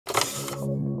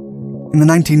In the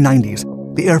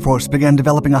 1990s, the Air Force began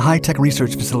developing a high-tech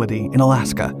research facility in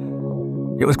Alaska.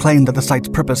 It was claimed that the site's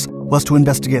purpose was to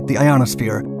investigate the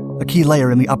ionosphere, a key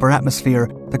layer in the upper atmosphere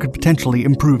that could potentially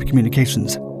improve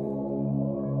communications.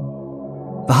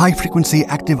 The High-Frequency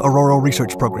Active Auroral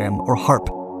Research Program, or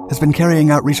HAARP, has been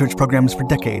carrying out research programs for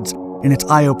decades in its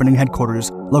eye-opening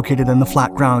headquarters located in the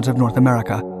flat grounds of North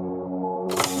America.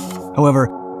 However,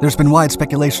 there's been wide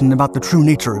speculation about the true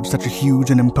nature of such a huge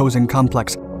and imposing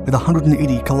complex with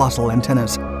 180 colossal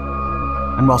antennas.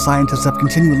 And while scientists have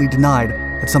continually denied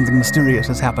that something mysterious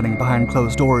is happening behind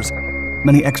closed doors,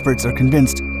 many experts are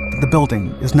convinced that the building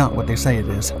is not what they say it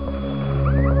is.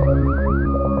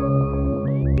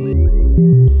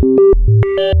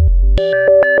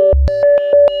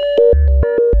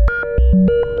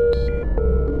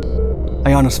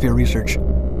 Ionosphere research.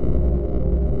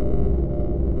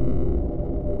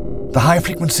 The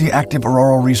High-Frequency Active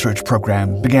Auroral Research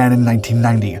Program began in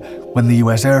 1990 when the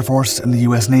U.S. Air Force and the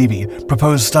U.S. Navy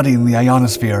proposed studying the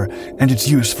ionosphere and its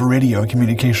use for radio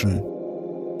communication.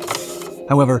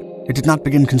 However, it did not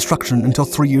begin construction until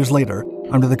 3 years later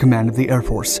under the command of the Air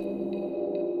Force.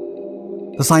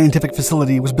 The scientific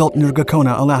facility was built near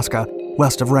Gakona, Alaska,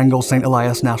 west of Wrangell St.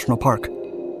 Elias National Park.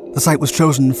 The site was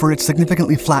chosen for its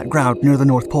significantly flat ground near the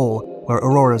North Pole, where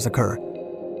auroras occur.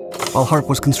 While HAARP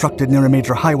was constructed near a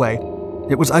major highway,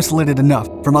 it was isolated enough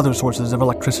from other sources of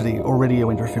electricity or radio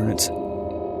interference.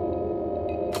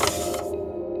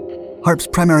 HAARP's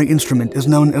primary instrument is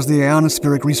known as the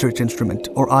Ionospheric Research Instrument,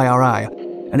 or IRI,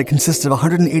 and it consists of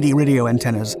 180 radio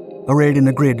antennas arrayed in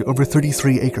a grid over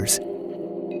 33 acres.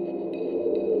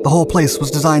 The whole place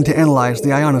was designed to analyze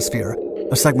the ionosphere,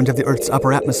 a segment of the Earth's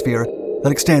upper atmosphere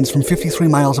that extends from 53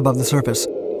 miles above the surface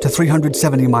to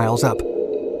 370 miles up.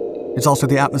 It's also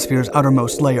the atmosphere's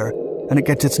outermost layer, and it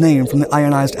gets its name from the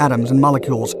ionized atoms and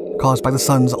molecules caused by the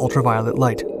sun's ultraviolet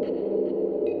light.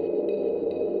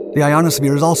 The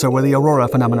ionosphere is also where the aurora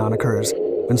phenomenon occurs,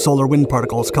 when solar wind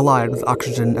particles collide with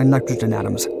oxygen and nitrogen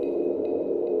atoms.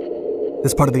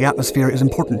 This part of the atmosphere is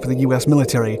important for the U.S.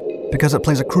 military because it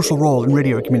plays a crucial role in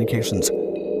radio communications.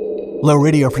 Low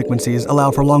radio frequencies allow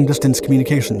for long-distance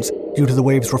communications due to the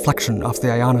wave's reflection off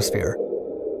the ionosphere.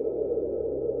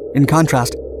 In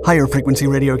contrast, higher frequency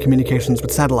radio communications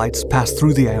with satellites pass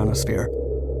through the ionosphere.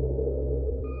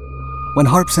 When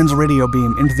HAARP sends a radio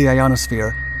beam into the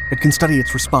ionosphere, it can study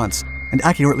its response and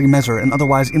accurately measure an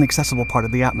otherwise inaccessible part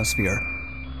of the atmosphere.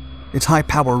 Its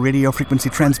high-power radio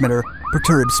frequency transmitter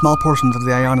perturbs small portions of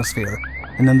the ionosphere,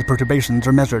 and then the perturbations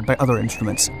are measured by other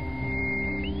instruments.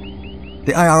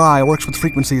 The IRI works with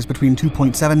frequencies between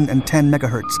 2.7 and 10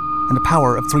 megahertz and a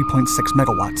power of 3.6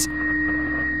 megawatts.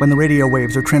 When the radio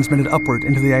waves are transmitted upward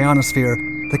into the ionosphere,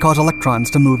 they cause electrons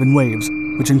to move in waves,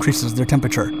 which increases their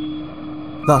temperature.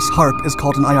 Thus, HAARP is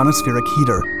called an ionospheric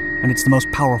heater, and it's the most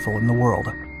powerful in the world.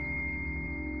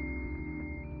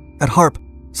 At HAARP,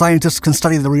 scientists can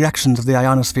study the reactions of the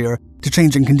ionosphere to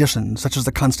changing conditions, such as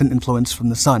the constant influence from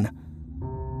the sun.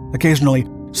 Occasionally,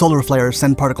 solar flares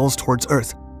send particles towards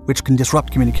Earth, which can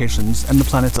disrupt communications and the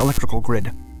planet's electrical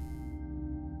grid.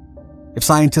 If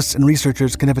scientists and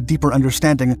researchers can have a deeper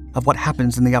understanding of what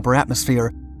happens in the upper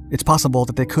atmosphere, it's possible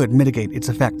that they could mitigate its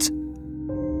effects.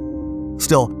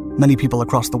 Still, many people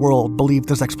across the world believe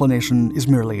this explanation is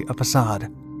merely a facade.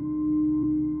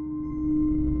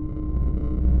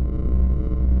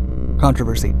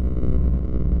 Controversy.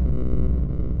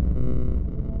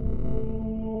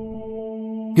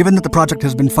 Given that the project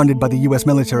has been funded by the U.S.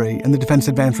 military and the Defense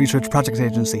Advanced Research Projects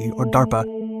Agency, or DARPA,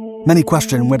 many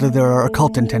question whether there are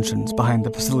occult intentions behind the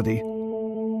facility.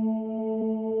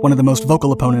 One of the most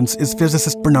vocal opponents is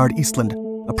physicist Bernard Eastlund,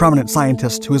 a prominent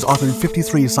scientist who has authored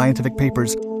 53 scientific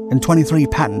papers and 23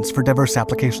 patents for diverse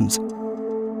applications.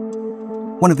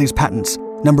 One of these patents,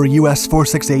 number US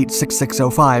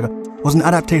 4686605, was an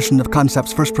adaptation of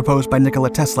concepts first proposed by Nikola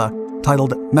Tesla,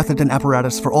 titled Method and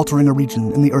Apparatus for Altering a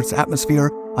Region in the Earth's Atmosphere,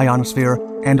 Ionosphere,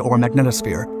 and/or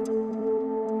Magnetosphere.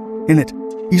 In it,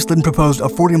 Eastlund proposed a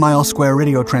 40-mile square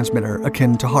radio transmitter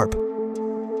akin to HAARP.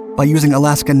 By using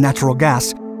Alaskan natural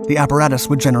gas, the apparatus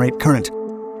would generate current,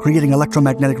 creating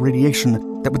electromagnetic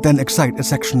radiation that would then excite a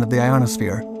section of the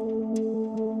ionosphere.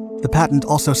 The patent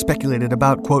also speculated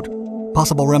about, quote,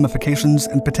 possible ramifications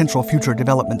and potential future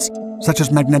developments, such as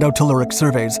magnetotelluric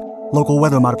surveys, local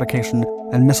weather modification,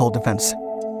 and missile defense.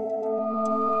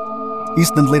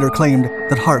 Eastlund later claimed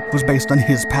that HAARP was based on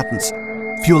his patents,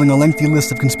 fueling a lengthy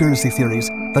list of conspiracy theories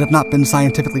that have not been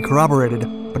scientifically corroborated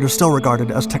but are still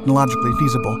regarded as technologically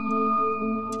feasible.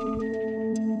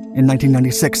 In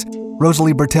 1996,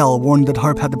 Rosalie Bertell warned that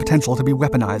HAARP had the potential to be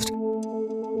weaponized,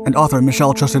 and author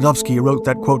Michel Chossudovsky wrote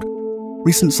that, quote,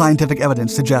 recent scientific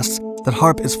evidence suggests that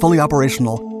HAARP is fully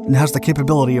operational and has the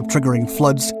capability of triggering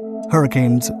floods,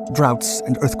 hurricanes, droughts,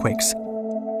 and earthquakes.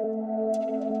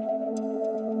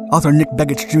 Author Nick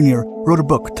Begich Jr. wrote a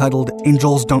book titled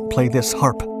Angels Don't Play This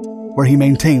HAARP, where he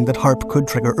maintained that HAARP could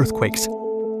trigger earthquakes.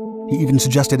 He even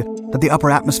suggested that the upper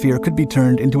atmosphere could be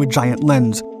turned into a giant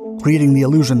lens, creating the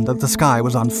illusion that the sky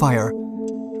was on fire.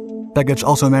 Begich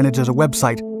also manages a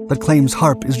website that claims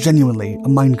HAARP is genuinely a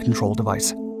mind control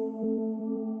device.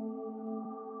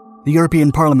 The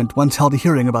European Parliament once held a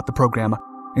hearing about the program,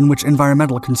 in which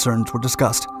environmental concerns were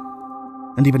discussed.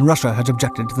 And even Russia has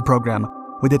objected to the program,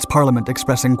 with its parliament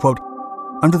expressing, quote,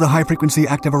 "Under the High-Frequency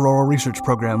Active Auroral Research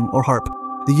Program, or HAARP,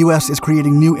 the U.S. is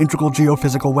creating new integral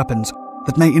geophysical weapons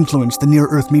that may influence the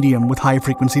near-Earth medium with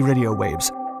high-frequency radio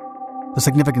waves. The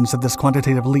significance of this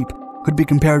quantitative leap could be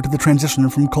compared to the transition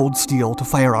from cold steel to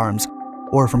firearms,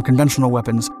 or from conventional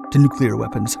weapons to nuclear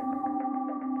weapons."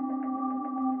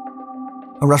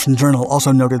 A Russian journal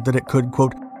also noted that it could,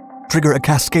 quote, "trigger a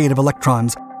cascade of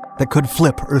electrons that could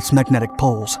flip Earth's magnetic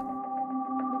poles."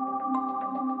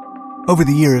 Over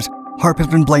the years, HAARP has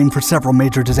been blamed for several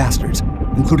major disasters,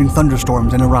 including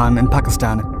thunderstorms in Iran and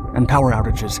Pakistan, and power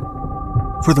outages.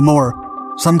 Furthermore,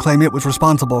 some claim it was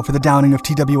responsible for the downing of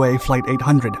TWA Flight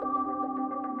 800.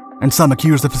 And some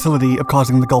accuse the facility of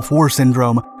causing the Gulf War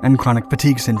syndrome and chronic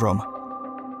fatigue syndrome.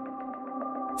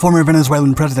 Former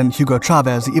Venezuelan President Hugo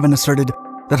Chavez even asserted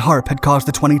that HAARP had caused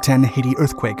the 2010 Haiti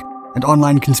earthquake, and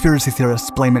online conspiracy theorists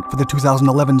blame it for the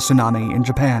 2011 tsunami in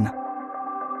Japan.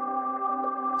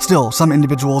 Still, some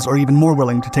individuals are even more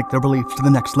willing to take their beliefs to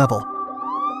the next level.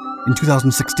 In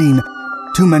 2016,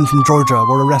 2 men from Georgia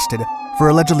were arrested for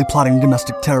allegedly plotting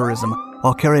domestic terrorism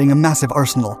while carrying a massive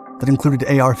arsenal that included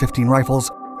AR-15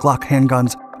 rifles, Glock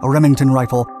handguns, a Remington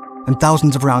rifle, and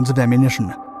thousands of rounds of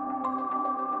ammunition.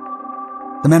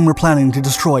 The men were planning to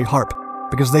destroy HAARP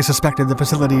because they suspected the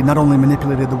facility not only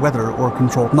manipulated the weather or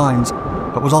controlled minds,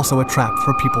 but was also a trap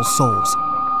for people's souls.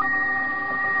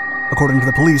 According to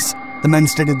the police, the men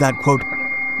stated that, quote,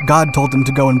 "God told them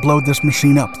to go and blow this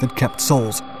machine up that kept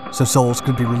souls, so souls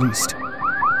could be released."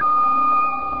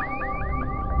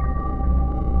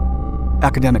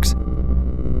 Academics.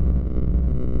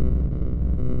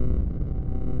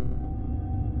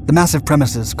 The massive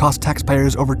premises cost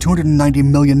taxpayers over $290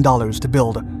 million to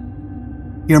build.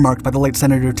 Earmarked by the late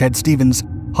Senator Ted Stevens,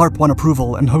 HAARP won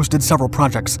approval and hosted several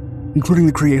projects, including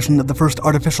the creation of the first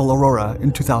artificial aurora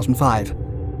in 2005.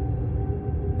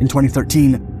 In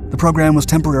 2013, the program was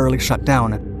temporarily shut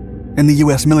down, and the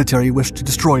U.S. military wished to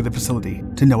destroy the facility,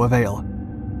 to no avail.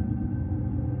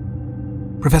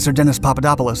 Professor Dennis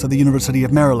Papadopoulos of the University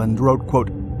of Maryland wrote, quote,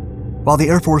 "While the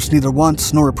Air Force neither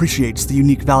wants nor appreciates the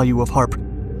unique value of HAARP,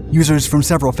 users from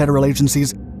several federal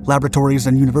agencies, laboratories,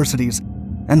 and universities,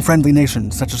 and friendly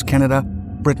nations such as Canada,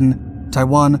 Britain,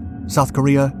 Taiwan, South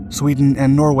Korea, Sweden,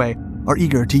 and Norway are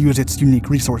eager to use its unique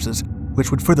resources,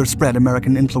 which would further spread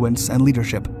American influence and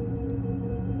leadership."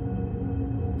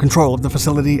 Control of the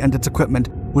facility and its equipment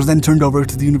was then turned over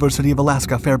to the University of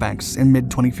Alaska Fairbanks in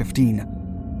mid-2015.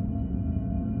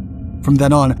 From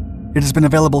then on, it has been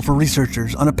available for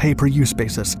researchers on a pay-per-use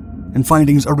basis, and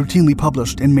findings are routinely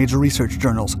published in major research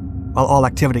journals, while all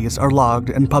activities are logged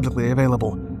and publicly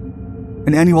available.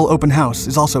 An annual open house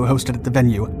is also hosted at the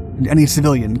venue, and any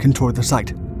civilian can tour the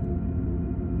site.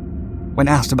 When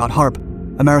asked about HAARP,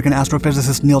 American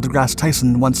astrophysicist Neil deGrasse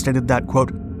Tyson once stated that,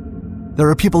 quote, "There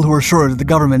are people who are sure that the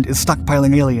government is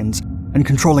stockpiling aliens and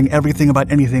controlling everything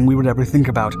about anything we would ever think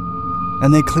about,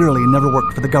 and they clearly never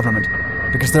worked for the government,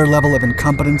 because their level of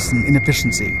incompetence and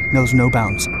inefficiency knows no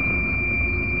bounds."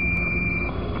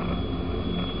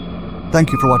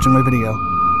 Thank you for watching my video.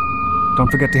 Don't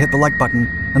forget to hit the like button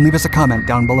and leave us a comment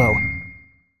down below.